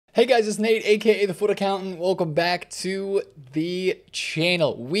Hey guys, it's Nate, aka TheFutAccountant. Welcome back to the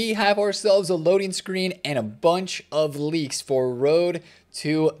channel. We have ourselves a loading screen and a bunch of leaks for Road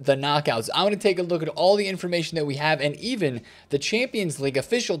to the Knockouts. I'm going to take a look at all the information that we have, and even the Champions League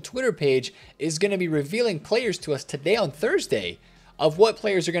official Twitter page is going to be revealing players to us today on Thursday of what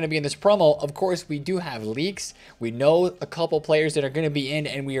players are going to be in this promo. Of course, we do have leaks. We know a couple players that are going to be in,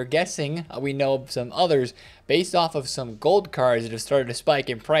 and we are guessing we know some others based off of some gold cards that have started to spike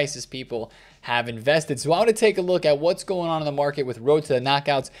in price as people have invested. So I want to take a look at what's going on in the market with Road to the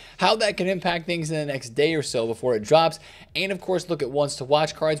Knockouts, how that can impact things in the next day or so before it drops, and of course look at ones to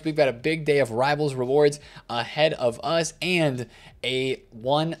watch cards. We've got a big day of Rivals rewards ahead of us, and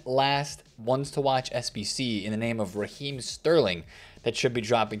one last ones to watch SBC in the name of Raheem Sterling that should be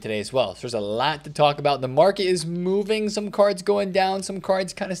dropping today as well. So there's a lot to talk about. The market is moving, some cards going down, some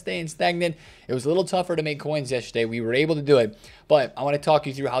cards kind of staying stagnant. It was a little tougher to make coins yesterday. We were able to do it, but I want to talk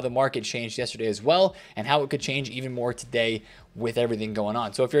you through how the market changed yesterday as well and how it could change even more today with everything going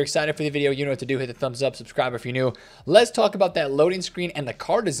on. So if you're excited for the video, you know what to do. Hit the thumbs up, subscribe if you're new. Let's talk about that loading screen and the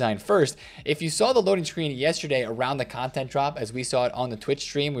card design first. If you saw the loading screen yesterday around the content drop, as we saw it on the Twitch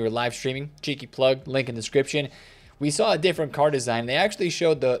stream, we were live streaming, cheeky plug, link in the description. We saw a different card design. They actually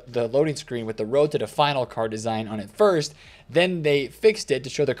showed the loading screen with the Road to the Final card design on it first. Then they fixed it to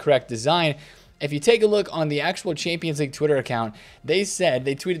show the correct design. If you take a look on the actual Champions League Twitter account, they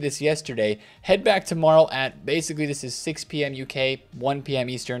tweeted this yesterday, head back tomorrow at, basically this is 6 p.m. UK, 1 p.m.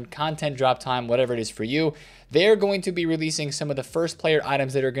 Eastern, content drop time, whatever it is for you. They're going to be releasing some of the first player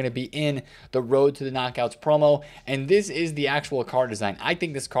items that are going to be in the Road to the Knockouts promo, and this is the actual card design. I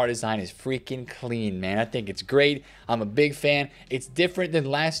think this card design is freaking clean, man. I think it's great. I'm a big fan. It's different than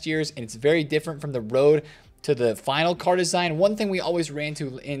last year's, and it's very different from the Road to the Final card design. One thing we always ran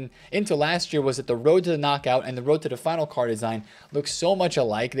into last year was that the Road to the Knockout and the Road to the Final card design look so much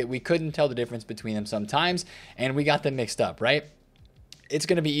alike that we couldn't tell the difference between them sometimes, and we got them mixed up, right? It's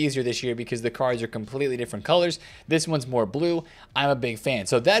going to be easier this year because the cards are completely different colors. This one's more blue. I'm a big fan.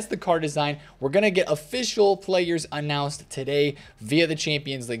 So that's the card design. We're going to get official players announced today via the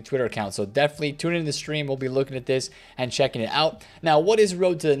Champions League Twitter account. So definitely tune in to the stream. We'll be looking at this and checking it out. Now, what is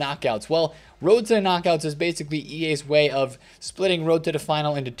Road to the Knockouts? Well, Road to the Knockouts is basically EA's way of splitting Road to the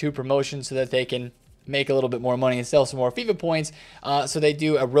Final into two promotions so that they can make a little bit more money and sell some more FIFA points. So they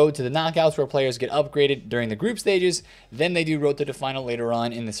do a Road to the Knockouts where players get upgraded during the group stages. Then they do Road to the Final later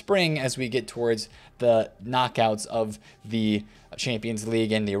on in the spring as we get towards the knockouts of the Champions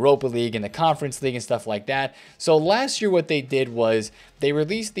League and the Europa League and the Conference League and stuff like that. So last year what they did was they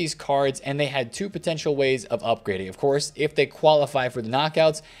released these cards and they had two potential ways of upgrading. Of course, if they qualify for the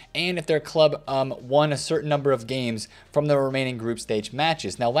knockouts and if their club won a certain number of games from the remaining group stage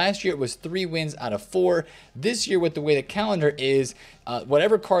matches. Now last year it was 3 wins out of 4. This year with the way the calendar is,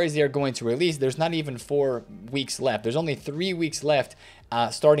 whatever cards they are going to release, there's not even 4 weeks left. There's only 3 weeks left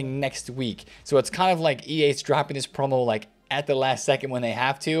starting next week. So it's kind of like EA's dropping this promo like at the last second when they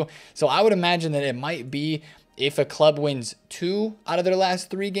have to. So I would imagine that it might be if a club wins 2 out of their last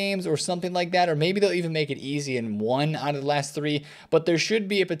 3 games or something like that, or maybe they'll even make it easy in 1 out of the last 3, but there should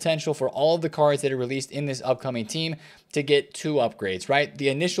be a potential for all of the cards that are released in this upcoming team to get 2 upgrades, right? The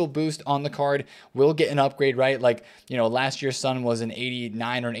initial boost on the card will get an upgrade, right? Like, you know, last year's Son was an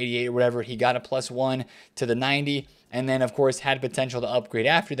 89 or an 88 or whatever. He got a +1 to the 90, and then of course had potential to upgrade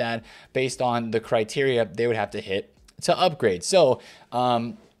after that based on the criteria they would have to hit to upgrade. So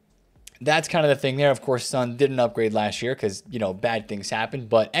that's kind of the thing there. Of course, Son didn't upgrade last year because, you know, bad things happened.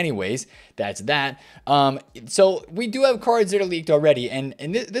 But anyways, that's that. So we do have cards that are leaked already. And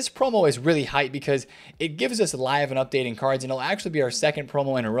this promo is really hype because it gives us live and updating cards. And it'll actually be our second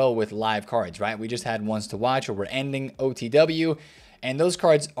promo in a row with live cards, right? We just had ones to watch, or we're ending OTW. And those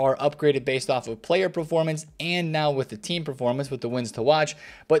cards are upgraded based off of player performance and now with the team performance with the wins to watch.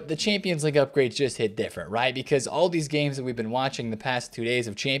 But the Champions League upgrades just hit different, right? Because all these games that we've been watching the past 2 days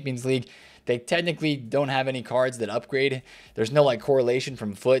of Champions League, they technically don't have any cards that upgrade. There's no like correlation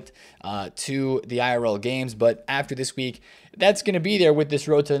from FUT to the IRL games. But after this week, that's going to be there with this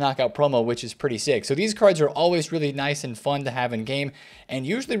Road to the Knockout promo, which is pretty sick. So these cards are always really nice and fun to have in game. And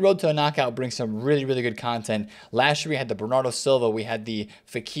usually Road to the Knockout brings some really, really good content. Last year we had the Bernardo Silva, we had the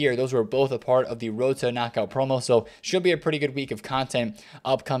Fekir. Those were both a part of the Road to the Knockout promo. So should be a pretty good week of content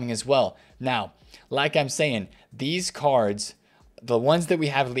upcoming as well. Now, like I'm saying, these cards, the ones that we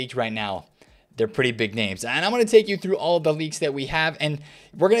have leaked right now, they're pretty big names. And I'm going to take you through all of the leaks that we have, and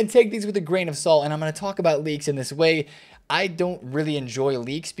we're going to take these with a grain of salt, and I'm going to talk about leaks in this way. I don't really enjoy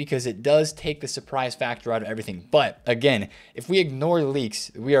leaks because it does take the surprise factor out of everything. But again, if we ignore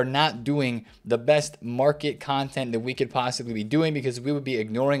leaks, we are not doing the best market content that we could possibly be doing, because we would be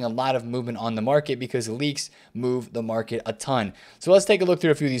ignoring a lot of movement on the market, because leaks move the market a ton. So let's take a look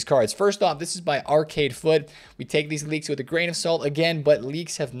through a few of these cards. First off, this is by Arcade Foot. We take these leaks with a grain of salt again, but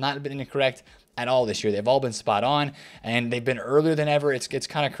leaks have not been incorrect at all this year. They've all been spot on, and they've been earlier than ever. It's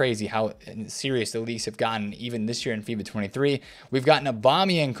kind of crazy how serious the leaks have gotten even this year in FIFA 23. We've gotten a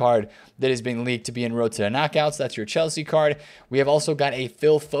Aubameyang card that has been leaked to be en route to the knockouts. That's your Chelsea card. We have also got a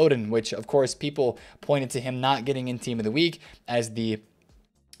Phil Foden, which of course people pointed to him not getting in Team of the Week as the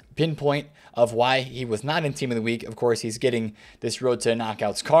pinpoint of why he was not in Team of the Week. Of course, he's getting this road to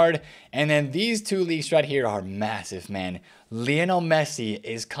knockouts card. And then these two leaks right here are massive, man. Lionel Messi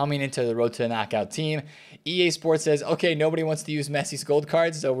is coming into the road to the knockout team. EA Sports says, okay, nobody wants to use Messi's gold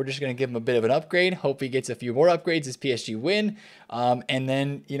cards, so we're just going to give him a bit of an upgrade. Hope he gets a few more upgrades as PSG win. And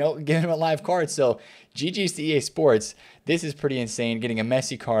then, you know, give him a live card. So GG's to EA Sports. This is pretty insane, getting a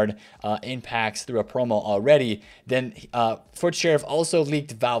Messi card in packs through a promo already. Then Foot Sheriff also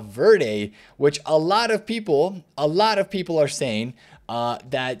leaked Valverde, which a lot of people are saying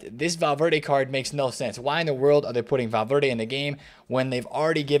that this Valverde card makes no sense. Why in the world are they putting Valverde in the game when they've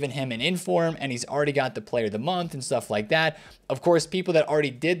already given him an inform and he's already got the player of the month and stuff like that? Of course, people that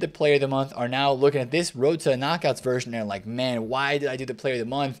already did the player of the month are now looking at this road to the knockouts version and they're like, man, why did I do the player of the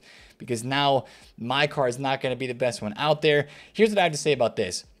month? Because now my card is not going to be the best one out there. Here's what I have to say about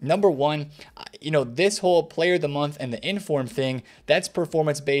this. Number one, you know, this whole player of the month and the inform thing, that's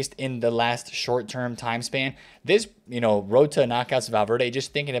performance based in the last short-term time span. This, you know, road to knockouts Valverde,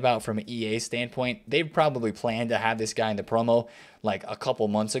 just thinking about from an EA standpoint, they probably planned to have this guy in the promo like a couple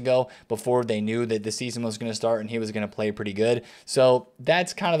months ago before they knew that the season was going to start and he was going to play pretty good. So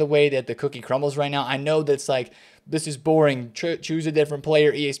that's kind of the way that the cookie crumbles right now. I know that's like, this is boring. Choose a different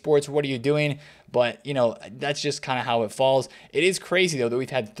player, EA Sports. What are you doing? But, you know, that's just kind of how it falls. It is crazy, though, that we've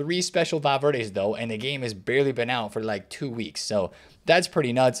had 3 special Valverdes, though, and the game has barely been out for like 2 weeks. So that's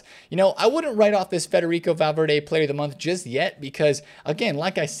pretty nuts. You know, I wouldn't write off this Federico Valverde Player of the Month just yet because, again,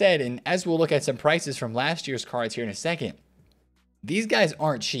 like I said, and as we'll look at some prices from last year's cards here in a second, these guys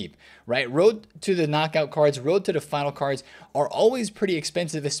aren't cheap, right? Road to the knockout cards, road to the final cards are always pretty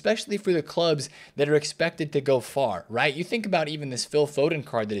expensive, especially for the clubs that are expected to go far, right? You think about even this Phil Foden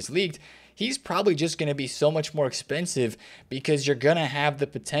card that is leaked, he's probably just going to be so much more expensive because you're going to have the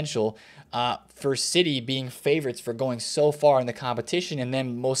potential for City being favorites for going so far in the competition and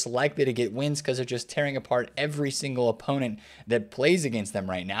then most likely to get wins because they're just tearing apart every single opponent that plays against them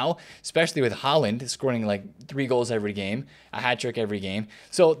right now, especially with Haaland scoring like 3 goals every game, a hat trick every game.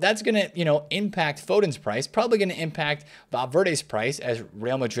 So that's going to, you know, impact Foden's price, probably going to impact Valverde's price as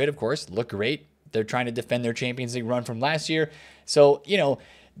Real Madrid, of course, look great. They're trying to defend their Champions League run from last year. So, you know,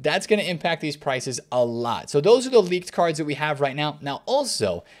 that's going to impact these prices a lot. So those are the leaked cards that we have right now. Now,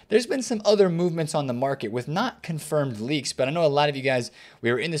 also, there's been some other movements on the market with not confirmed leaks, but I know a lot of you guys, we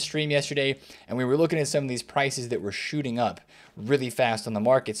were in the stream yesterday and we were looking at some of these prices that were shooting up really fast on the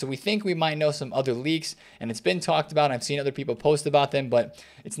market. So we think we might know some other leaks, and it's been talked about. I've seen other people post about them, but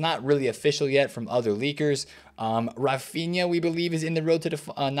it's not really official yet from other leakers. Rafinha, we believe, is in the road to the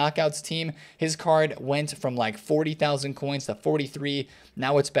knockouts team. His card went from like 40,000 coins to 43.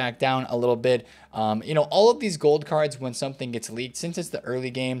 Now it's back down a little bit. You know, all of these gold cards, when something gets leaked, since it's the early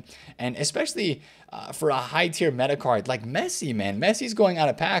game, and especially for a high tier meta card like Messi, man, Messi's going out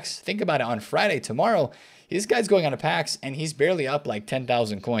of packs. Think about it, on Friday, tomorrow, this guy's going out of packs and he's barely up like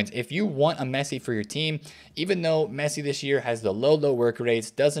 10,000 coins. If you want a Messi for your team, even though Messi this year has the low work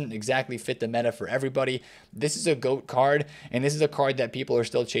rates, doesn't exactly fit the meta for everybody, this is a GOAT card, and this is a card that people are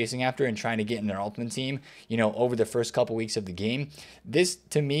still chasing after and trying to get in their ultimate team, you know, over the first couple weeks of the game. This,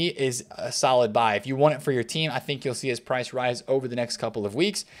 to me, is a solid buy. If you want it for your team, I think you'll see his price rise over the next couple of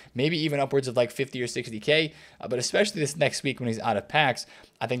weeks, maybe even upwards of like 50 or 60K, but especially this next week when he's out of packs,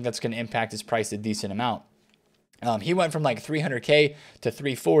 I think that's going to impact his price a decent amount. He went from like 300K to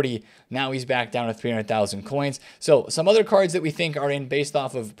 340. Now he's back down to 300,000 coins. So some other cards that we think are in based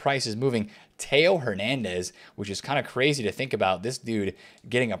off of prices moving. Theo Hernandez, which is kind of crazy to think about this dude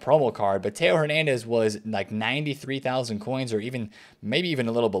getting a promo card, but Theo Hernandez was like 93,000 coins, or even maybe even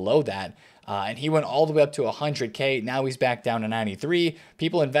a little below that. And he went all the way up to 100K. Now he's back down to 93.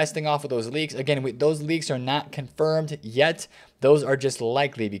 People investing off of those leaks. Again, those leaks are not confirmed yet. Those are just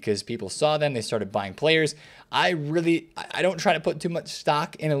likely because people saw them. They started buying players. I don't try to put too much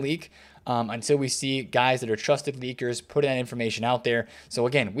stock in a leak. until we see guys that are trusted leakers putting that information out there. So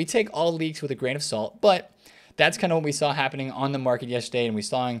again, we take all leaks with a grain of salt, but that's kind of what we saw happening on the market yesterday, and we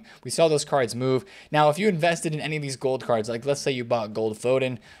saw those cards move. Now, if you invested in any of these gold cards, like let's say you bought gold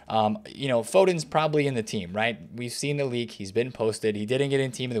Foden, Foden's probably in the team, right? We've seen the leak. He's been posted. He didn't get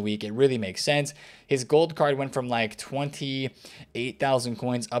in team of the week. It really makes sense. His gold card went from like 28,000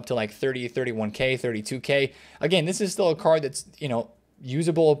 coins up to like 30, 31K, 32K. Again, this is still a card that's,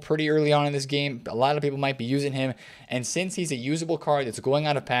 usable pretty early on in this game. A lot of people might be using him, and since he's a usable card that's going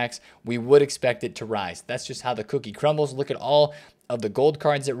out of packs, we would expect it to rise. That's just how the cookie crumbles. Look at all of the gold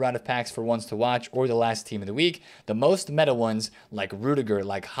cards that were out of packs for ones to watch or the last team of the week. The most meta ones like Rudiger,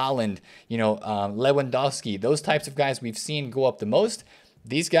 like Haaland, Lewandowski, those types of guys we've seen go up the most.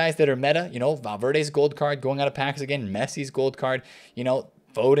 These guys that are meta, Valverde's gold card going out of packs again, Messi's gold card,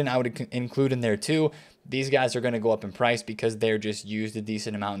 Foden I would include in there too. These guys are going to go up in price because they're just used a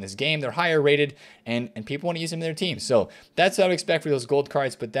decent amount in this game. They're higher rated, and people want to use them in their team. So that's what I would expect for those gold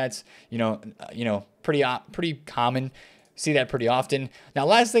cards, but that's, pretty common. See that pretty often. Now,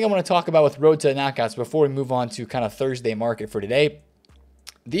 last thing I want to talk about with Road to the Knockouts before we move on to kind of Thursday market for today.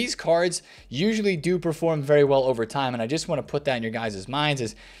 These cards usually do perform very well over time, and I just want to put that in your guys' minds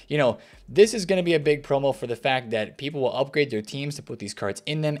is, this is going to be a big promo for the fact that people will upgrade their teams to put these cards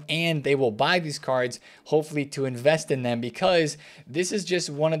in them, and they will buy these cards, hopefully to invest in them, because this is just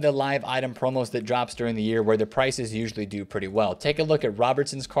one of the live item promos that drops during the year where the prices usually do pretty well. Take a look at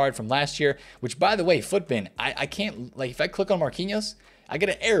Robertson's card from last year, which, by the way, Footbin, I can't, if I click on Marquinhos, I get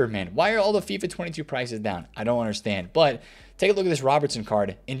an error, man. Why are all the FIFA 22 prices down? I don't understand, but take a look at this Robertson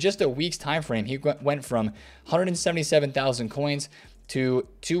card. In just a week's time frame, he went from 177,000 coins to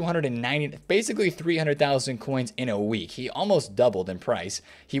 290, basically 300,000 coins in a week. He almost doubled in price.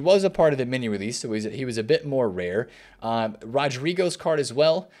 He was a part of the mini release, so he was a bit more rare. Rodrigo's card as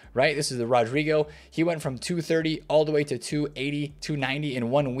well, right? This is the Rodrigo. He went from 230 all the way to 280, 290 in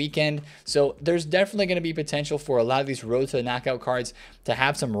one weekend. So there's definitely going to be potential for a lot of these Road to the Knockout cards to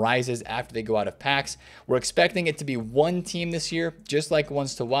have some rises after they go out of packs. We're expecting it to be one team this year, just like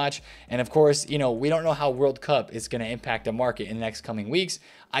ones to watch. And of course, we don't know how World Cup is going to impact the market in the next coming weeks.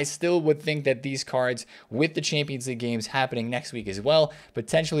 I still would think that these cards, with the Champions League games happening next week as well,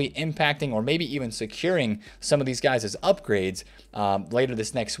 potentially impacting or maybe even securing some of these guys as upgrades later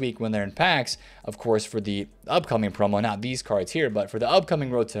this next week when they're in packs, of course, for the upcoming promo, not these cards here, but for the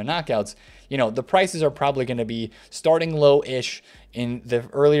upcoming Road to the Knockouts, the prices are probably going to be starting low-ish in the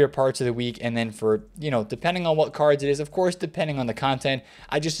earlier parts of the week, and then for, depending on what cards it is, of course, depending on the content,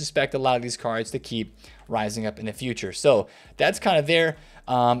 I just suspect a lot of these cards to keep rising up in the future. So that's kind of there.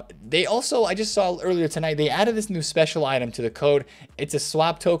 They also, I just saw earlier tonight, they added this new special item to the code. It's a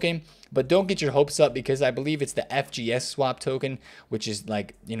swap token, but don't get your hopes up because I believe it's the FGS swap token, which is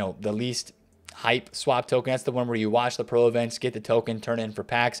like, the least hype swap token. That's the one where you watch the pro events, get the token, turn it in for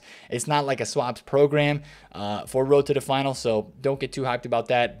packs. It's not like a swaps program for Road to the Final, so don't get too hyped about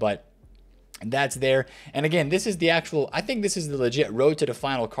that, but that's there. And again, this is the actual, I think this is the legit Road to the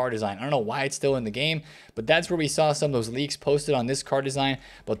Final card design. I don't know why it's still in the game, but that's where we saw some of those leaks posted on this card design,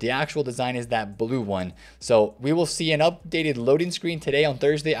 but the actual design is that blue one. So we will see an updated loading screen today on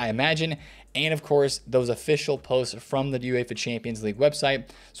Thursday, I imagine, and of course, those official posts from the UEFA Champions League website.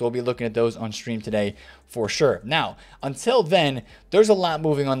 So we'll be looking at those on stream today for sure. Now, until then, there's a lot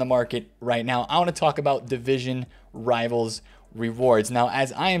moving on the market right now. I want to talk about division rivals rewards. Now,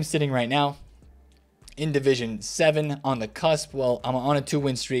 as I am sitting right now, in Division 7 on the cusp. Well, I'm on a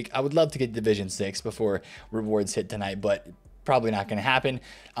 2-win streak. I would love to get Division 6 before rewards hit tonight, but probably not going to happen.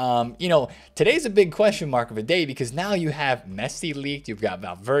 Today's a big question mark of a day because now you have Messi leaked. You've got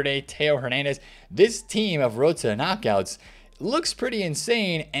Valverde, Theo Hernandez. This team of Road to the Knockouts looks pretty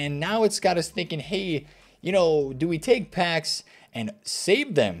insane, and now it's got us thinking, hey, do we take packs and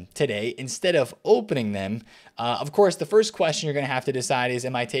save them today instead of opening them? Of course, the first question you're going to have to decide is,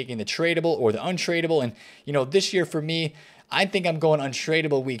 am I taking the tradable or the untradable? And, this year for me, I think I'm going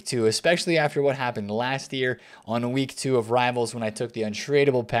untradable week 2, especially after what happened last year on week 2 of Rivals when I took the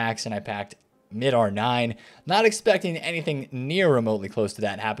untradable packs and I packed mid R9. Not expecting anything near remotely close to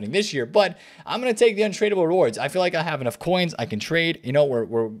that happening this year, but I'm going to take the untradable rewards. I feel like I have enough coins I can trade.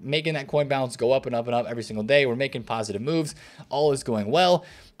 We're making that coin balance go up and up and up every single day. We're making positive moves. All is going well.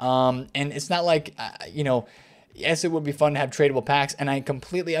 And it's not like, yes, it would be fun to have tradable packs, and I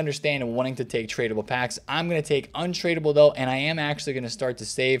completely understand wanting to take tradable packs. I'm going to take untradable, though, and I am actually going to start to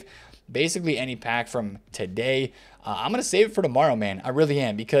save basically any pack from today. I'm going to save it for tomorrow, man. I really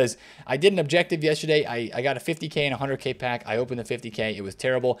am, because I did an objective yesterday. I got a 50K and a 100K pack. I opened the 50K. It was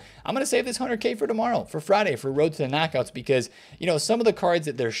terrible. I'm going to save this 100K for tomorrow, for Friday, for Road to the Knockouts, because, you know, some of the cards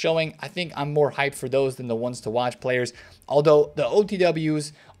that they're showing, I think I'm more hyped for those than the ones to watch players. Although the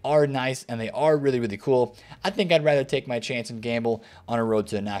OTWs are nice and they are really, really cool, I think I'd rather take my chance and gamble on a Road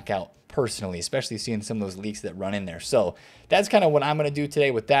to the Knockout personally, especially seeing some of those leaks that run in there. So that's kind of what I'm going to do today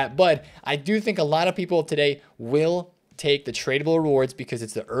with that. But I do think a lot of people today will take the tradable rewards because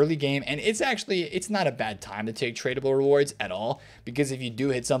it's the early game, and it's not a bad time to take tradable rewards at all, because if you do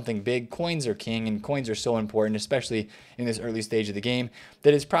hit something big, coins are king, and coins are so important, especially in this early stage of the game,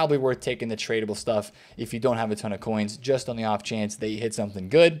 that it's probably worth taking the tradable stuff if you don't have a ton of coins, just on the off chance that you hit something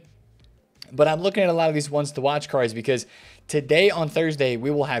good. But I'm looking at a lot of these ones to watch cards, because today on Thursday,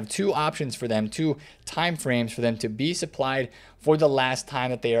 we will have two options for them, two time frames for them to be supplied for the last time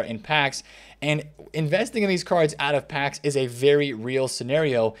that they are in packs. And investing in these cards out of packs is a very real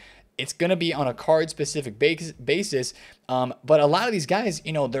scenario. It's going to be on a card specific basis. But a lot of these guys,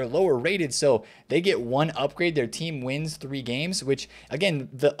 you know, they're lower rated, so they get one upgrade. Their team wins 3 games, which again,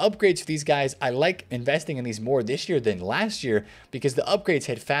 the upgrades for these guys, I like investing in these more this year than last year, because the upgrades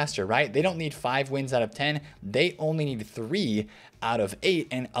hit faster, right? They don't need 5 wins out of 10. They only need 3 out of 8.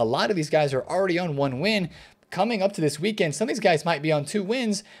 And a lot of these guys are already on 1 win. Coming up to this weekend, some of these guys might be on 2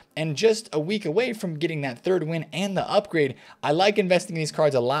 wins and just a week away from getting that 3rd win and the upgrade. I like investing in these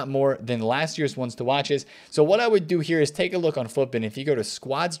cards a lot more than last year's ones to watches. So what I would do here is take a look on FUTBIN. If you go to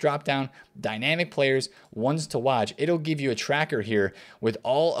squads drop down, dynamic players, ones to watch, it'll give you a tracker here with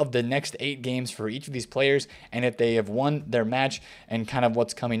all of the next 8 games for each of these players, and if they have won their match and kind of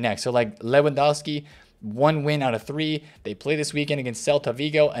what's coming next. So like Lewandowski, 1 win out of 3. They play this weekend against Celta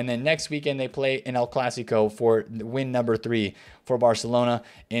Vigo, and then next weekend they play in El Clasico for win number 3 for Barcelona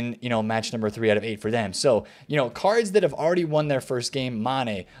in, you know, match number 3 out of 8 for them. So, you know, cards that have already won their first game: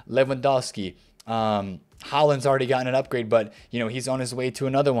 Mane, Lewandowski, Haaland's already gotten an upgrade, but, you know, he's on his way to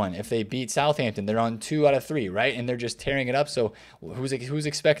another one. If they beat Southampton, they're on 2 out of 3, right? And they're just tearing it up. So who's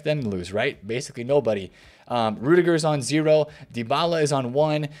expect them to lose, right? Basically nobody. Rudiger's on 0. Dybala is on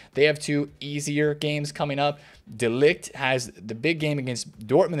 1. They have 2 easier games coming up. De Ligt has the big game against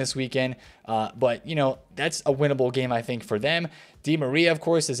Dortmund this weekend, but, you know, that's a winnable game, I think, for them. Di Maria, of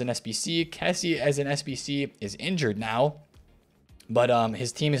course, is an SBC. Kessie, as an SBC, is injured now, but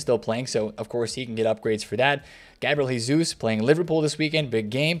his team is still playing, so of course he can get upgrades for that. Gabriel Jesus playing Liverpool this weekend, big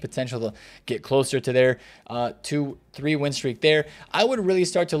game, potential to get closer to their 2-3 win streak there. I would really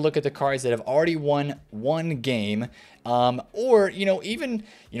start to look at the cards that have already won 1 game, or, you know, even,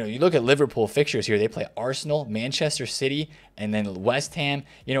 you know, you look at Liverpool fixtures here. They play Arsenal, Manchester City, and then West Ham.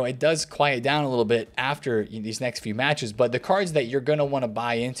 You know, it does quiet down a little bit after these next few matches, but the cards that you're going to want to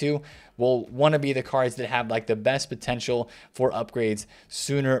buy into will want to be the cards that have like the best potential for upgrades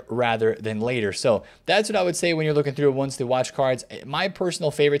sooner rather than later. So that's what I would say when you're looking through ones to watch cards. My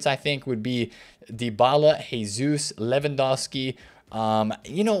personal favorites, I think, would be Dybala, Jesus, Lewandowski.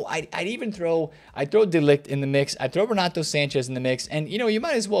 You know, I'd throw De Ligt in the mix. I'd throw Renato Sanchez in the mix, and, you know, you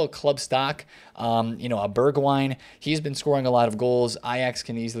might as well club stock, you know, a Bergwijn. He's been scoring a lot of goals. Ajax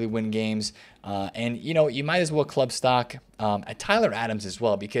can easily win games. And, you know, you might as well club stock a Tyler Adams as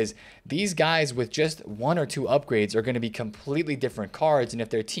well, because these guys with just 1 or 2 upgrades are going to be completely different cards. And if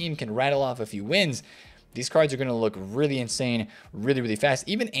their team can rattle off a few wins, these cards are going to look really insane, really, really fast.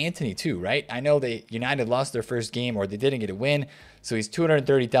 Even Anthony too, right? I know United lost their first game, or they didn't get a win, so he's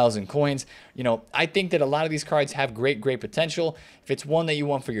 230,000 coins. You know, I think that a lot of these cards have great potential. If it's one that you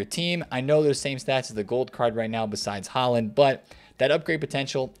want for your team, I know they're the same stats as the gold card right now besides Haaland, but that upgrade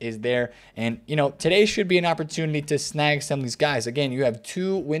potential is there. And, you know, today should be an opportunity to snag some of these guys. Again, you have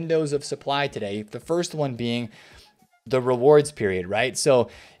 2 windows of supply today. The first one being the rewards period, right? So,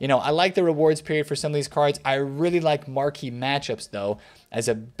 you know, I like the rewards period for some of these cards. I really like marquee matchups, though, as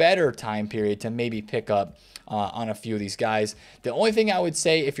a better time period to maybe pick up on a few of these guys. The only thing I would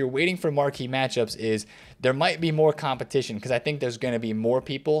say if you're waiting for marquee matchups is there might be more competition, because I think there's going to be more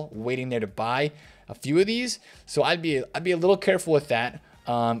people waiting there to buy a few of these. So I'd be a little careful with that.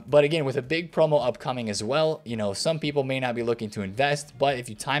 But again, with a big promo upcoming as well, you know, some people may not be looking to invest, but if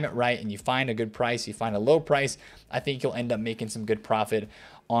you time it right and you find a good price, you find a low price, I think you'll end up making some good profit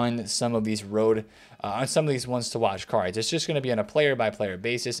on some of these on some of these ones to watch cards. It's just going to be on a player by player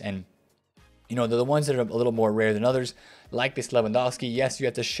basis. And, you know, they're the ones that are a little more rare than others, like this Lewandowski. Yes, you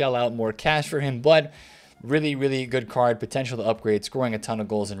have to shell out more cash for him, but really, really good card, potential to upgrade, scoring a ton of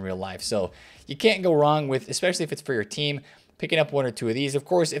goals in real life. So you can't go wrong with, especially if it's for your team, picking up 1 or 2 of these. Of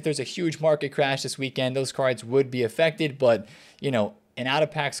course, if there's a huge market crash this weekend, those cards would be affected, but, you know, an out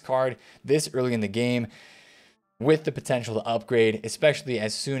of packs card this early in the game with the potential to upgrade, especially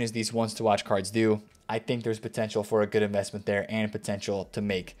as soon as these ones to watch cards do, I think there's potential for a good investment there and potential to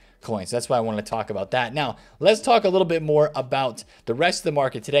make coins. That's why I want to talk about that. Now, let's talk a little bit more about the rest of the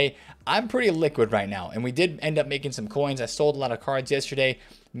market today. I'm pretty liquid right now, and we did end up making some coins. I sold a lot of cards yesterday,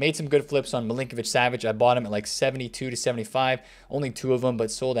 made some good flips on Milinkovic Savic. I bought him at like 72 to 75, only 2 of them,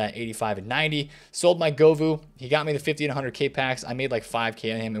 but sold at 85 and 90. Sold my Govu. He got me the 50 and 100K packs. I made like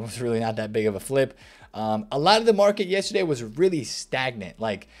 5K on him. It was really not that big of a flip. A lot of the market yesterday was really stagnant.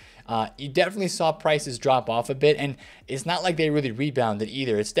 Like, you definitely saw prices drop off a bit, and it's not like they really rebounded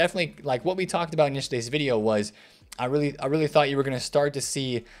either. It's definitely like what we talked about in yesterday's video was I really thought you were going to start to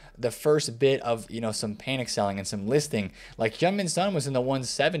see the first bit of, you know, some panic selling and some listing. Like Youngmin Sun was in the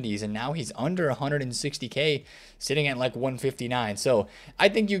 170s, and now he's under 160K, sitting at like 159. So I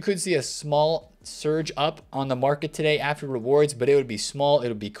think you could see a small surge up on the market today after rewards, but it would be small, it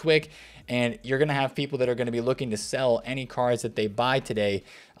would be quick, and you're going to have people that are going to be looking to sell any cards that they buy today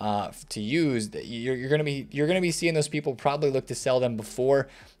to use. You're going to be seeing those people probably look to sell them before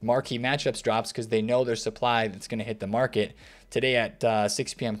marquee matchups drops, because they know there's supply that's going to hit the market today at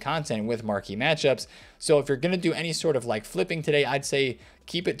 6 p.m. content with marquee matchups. So if you're going to do any sort of like flipping today, I'd say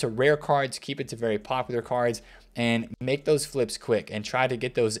keep it to rare cards, keep it to very popular cards, and make those flips quick and try to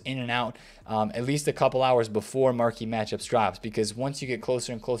get those in and out at least a couple hours before marquee matchups drops, because once you get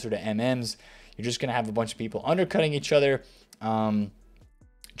closer and closer to MMs, you're just going to have a bunch of people undercutting each other,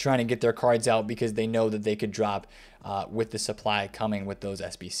 trying to get their cards out because they know that they could drop with the supply coming with those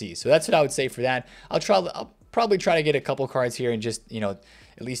SBCs. So that's what I would say for that. I'll probably try to get a couple cards here and just, you know,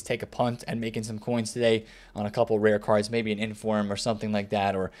 at least take a punt at making some coins today on a couple rare cards, maybe an Inform or something like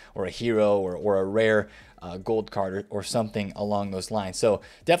that, or a hero or a rare gold card or something along those lines. So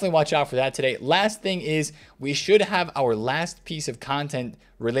definitely watch out for that today. Last thing is we should have our last piece of content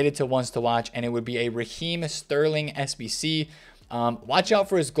related to ones to watch, and it would be a Raheem Sterling SBC. Watch out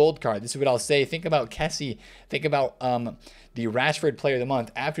for his gold card. This is what I'll say. Think about Kessie. Think about the Rashford Player of the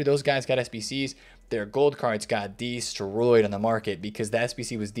Month. After those guys got SBCs, their gold cards got destroyed on the market because the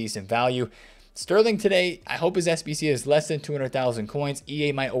SBC was decent value. Sterling today, I hope his SBC is less than 200,000 coins.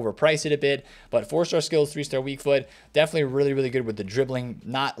 EA might overprice it a bit, but 4-star skills, 3-star weak foot, definitely really good with the dribbling.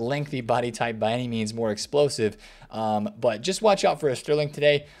 Not lengthy body type by any means, more explosive. But just watch out for a Sterling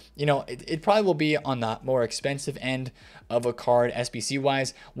today. You know, it probably will be on the more expensive end of a card SBC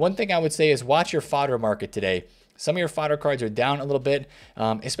wise. One thing I would say is watch your fodder market today. Some of your fodder cards are down a little bit,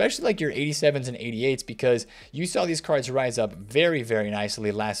 especially like your 87s and 88s, because you saw these cards rise up very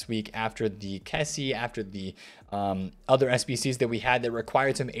nicely last week after the Kessie, after the other SBCs that we had that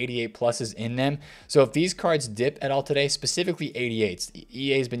required some 88 pluses in them. So if these cards dip at all today, specifically 88s,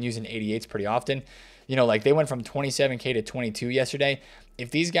 EA has been using 88s pretty often. You know, like they went from 27K to 22 yesterday. If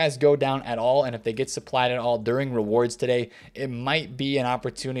these guys go down at all, and if they get supplied at all during rewards today, it might be an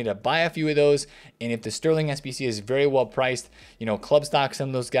opportunity to buy a few of those. And if the Sterling SBC is very well priced, you know, club stock some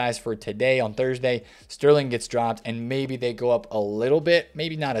of those guys for today on Thursday, Sterling gets dropped and maybe they go up a little bit,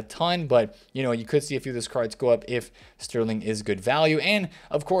 maybe not a ton, but you know, you could see a few of those cards go up if Sterling is good value. And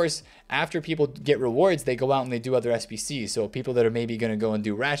of course, after people get rewards, they go out and they do other SBCs. So people that are maybe going to go and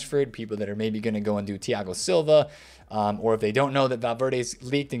do Rashford, people that are maybe going to go and do Thiago Silva, or if they don't know that Valverde's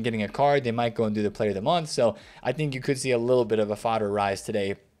leaked and getting a card, they might go and do the Player of the Month. So I think you could see a little bit of a fodder rise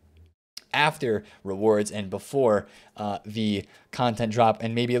today after rewards and before the content drop,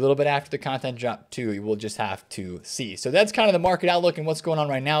 and maybe a little bit after the content drop too. You will just have to see. So that's kind of the market outlook and what's going on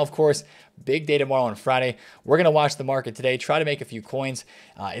right now. Of course, big day tomorrow on Friday. We're going to watch the market today, try to make a few coins.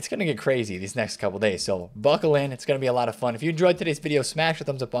 It's going to get crazy these next couple days, so buckle in. It's going to be a lot of fun. If you enjoyed today's video, smash a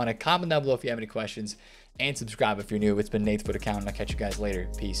thumbs up on it, comment down below if you have any questions, and subscribe if you're new. It's been TheFutAccountant. I'll catch you guys later.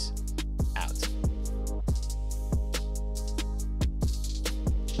 Peace.